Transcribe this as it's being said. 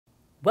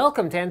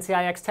Welcome to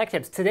NCIX Tech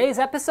Tips. Today's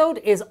episode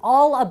is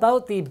all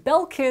about the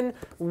Belkin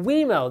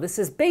Wemo. This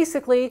is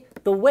basically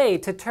the way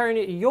to turn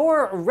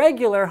your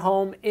regular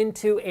home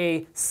into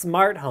a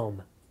smart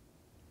home.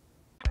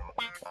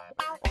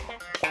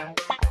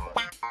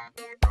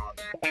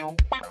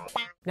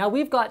 Now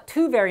we've got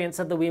two variants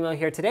of the Wemo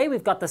here today.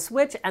 We've got the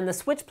Switch and the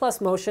Switch Plus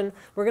Motion.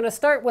 We're going to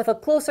start with a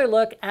closer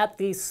look at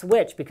the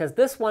Switch because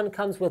this one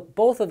comes with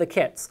both of the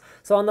kits.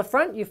 So on the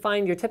front you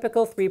find your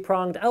typical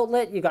three-pronged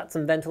outlet. You got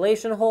some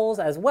ventilation holes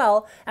as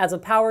well as a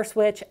power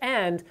switch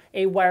and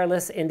a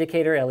wireless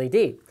indicator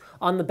LED.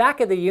 On the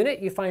back of the unit,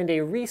 you find a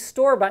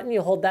restore button.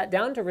 You hold that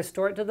down to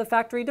restore it to the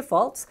factory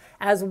defaults,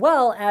 as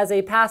well as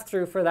a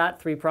pass-through for that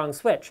three-prong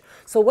switch.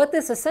 So what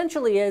this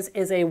essentially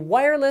is a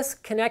wireless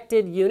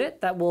connected unit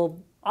that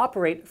will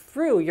operate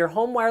through your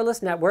home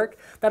wireless network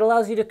that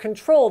allows you to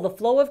control the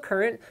flow of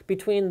current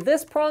between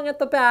this prong at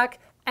the back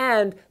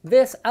and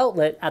this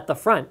outlet at the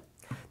front.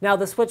 Now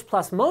the Switch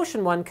Plus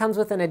Motion one comes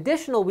with an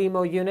additional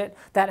Wemo unit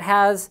that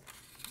has,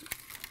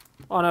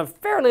 on a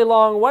fairly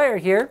long wire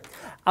here,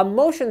 a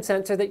motion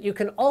sensor that you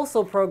can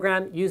also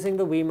program using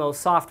the Wemo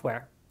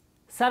software.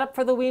 Setup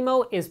for the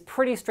Wemo is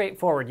pretty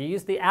straightforward. You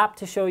use the app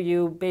to show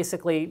you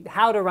basically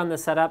how to run the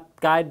setup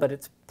guide, but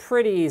it's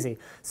pretty easy.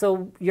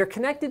 So you're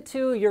connected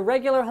to your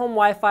regular home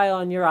Wi-Fi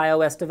on your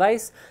iOS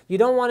device. You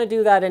don't want to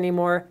do that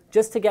anymore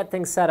just to get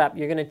things set up.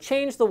 You're going to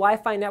change the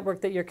Wi-Fi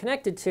network that you're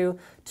connected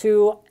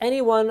to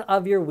any one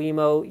of your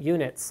Wemo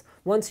units.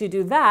 Once you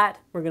do that,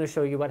 we're going to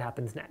show you what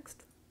happens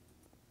next.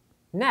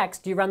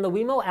 Next, you run the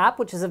Wemo app,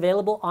 which is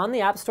available on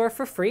the App Store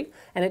for free,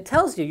 and it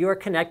tells you are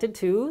connected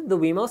to the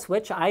Wemo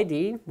Switch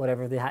ID,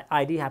 whatever the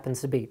ID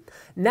happens to be.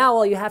 Now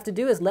all you have to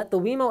do is let the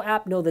Wemo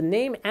app know the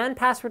name and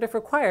password, if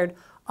required,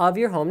 of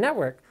your home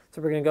network.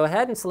 So we're going to go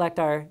ahead and select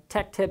our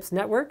Tech Tips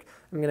network.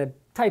 I'm going to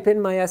type in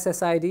my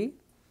SSID.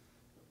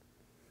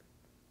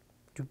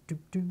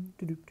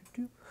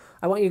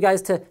 I want you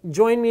guys to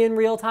join me in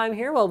real time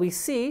here while we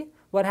see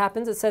what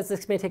happens. It says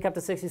this may take up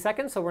to 60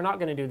 seconds, so we're not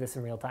going to do this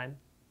in real time.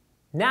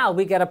 Now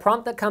we get a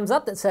prompt that comes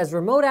up that says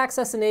remote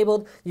access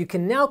enabled. You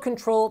can now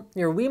control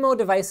your Wemo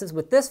devices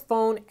with this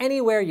phone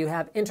anywhere you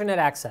have internet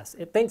access.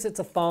 It thinks it's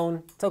a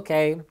phone. It's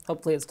okay.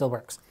 Hopefully it still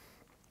works.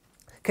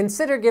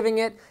 Consider giving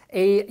it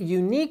a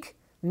unique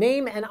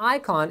name and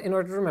icon in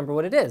order to remember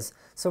what it is.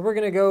 So we're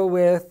going to go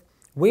with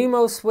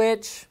Wemo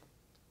Switch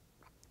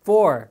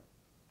 4.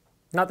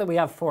 Not that we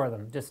have 4 of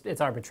them, just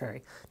it's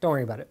arbitrary. Don't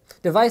worry about it.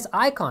 Device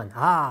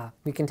icon.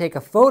 We can take a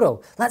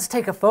photo. Let's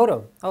take a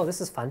photo. Oh, this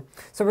is fun.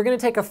 So we're going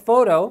to take a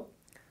photo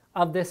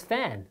of this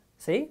fan.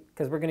 See?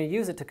 Because we're going to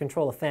use it to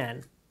control a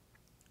fan.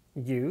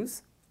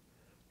 Use.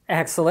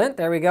 Excellent.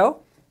 There we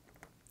go.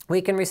 We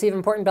can receive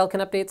important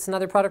Belkin updates and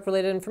other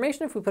product-related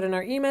information if we put in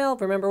our email,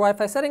 remember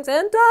Wi-Fi settings,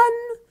 and done!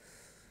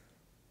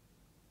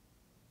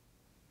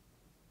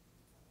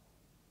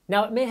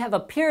 Now it may have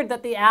appeared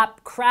that the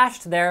app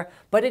crashed there,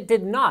 but it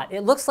did not.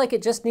 It looks like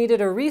it just needed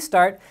a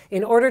restart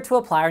in order to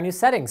apply our new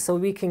settings. So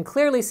we can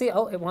clearly see,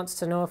 oh, it wants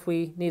to know if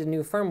we need a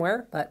new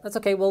firmware, but that's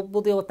okay,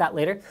 we'll deal with that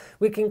later.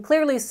 We can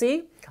clearly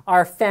see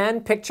our fan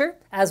picture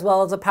as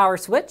well as a power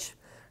switch.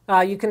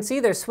 You can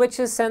see there's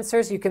switches,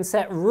 sensors. You can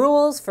set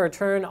rules for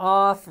turn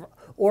off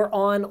or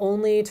on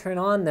only, turn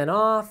on then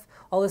off,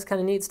 all this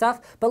kind of neat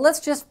stuff. But let's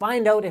just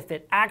find out if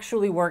it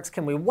actually works.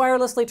 Can we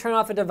wirelessly turn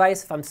off a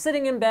device? If I'm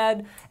sitting in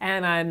bed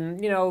and I'm,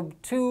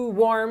 too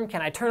warm,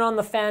 can I turn on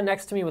the fan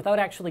next to me without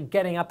actually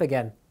getting up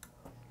again?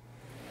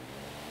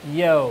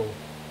 Yo.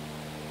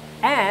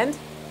 And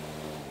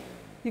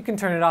you can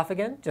turn it off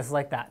again just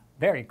like that.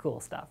 Very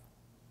cool stuff.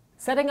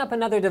 Setting up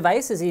another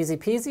device is easy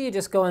peasy. You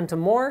just go into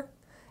More,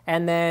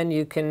 and then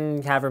you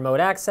can have remote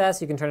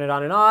access. You can turn it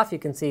on and off. You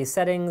can see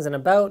settings and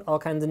about, all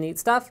kinds of neat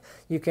stuff.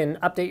 You can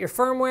update your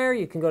firmware.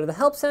 You can go to the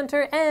Help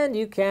Center, and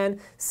you can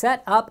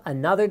set up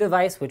another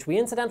device, which we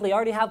incidentally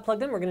already have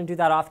plugged in. We're going to do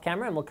that off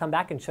camera, and we'll come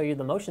back and show you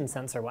the motion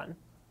sensor one.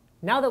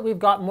 Now that we've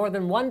got more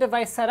than one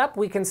device set up,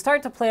 we can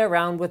start to play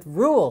around with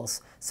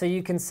rules. So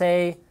you can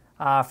say,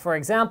 for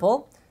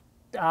example,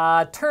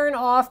 turn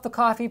off the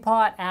coffee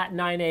pot at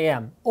 9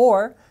 a.m.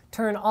 or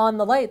turn on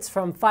the lights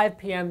from 5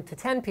 p.m. to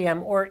 10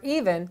 p.m. or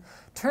even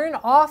turn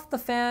off the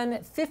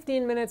fan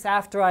 15 minutes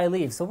after I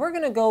leave. So we're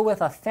going to go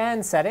with a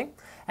fan setting,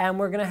 and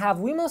we're going to have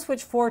Wemo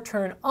Switch 4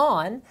 turn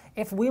on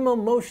if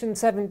Wemo Motion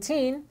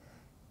 17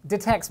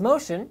 detects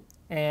motion,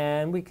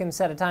 and we can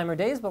set a time or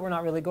days, but we're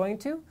not really going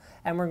to.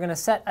 And we're going to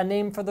set a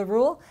name for the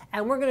rule,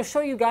 and we're going to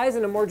show you guys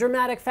in a more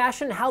dramatic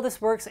fashion how this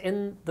works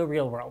in the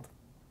real world.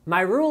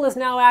 My rule is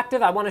now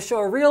active. I want to show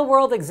a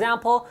real-world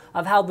example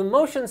of how the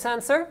motion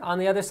sensor on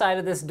the other side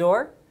of this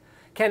door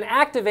can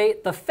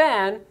activate the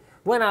fan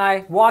when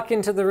I walk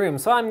into the room.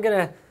 So I'm going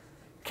to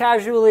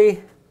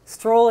casually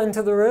stroll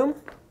into the room.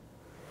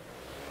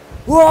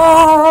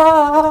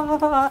 Whoa!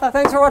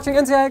 Thanks for watching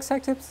NCIX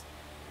Tech Tips.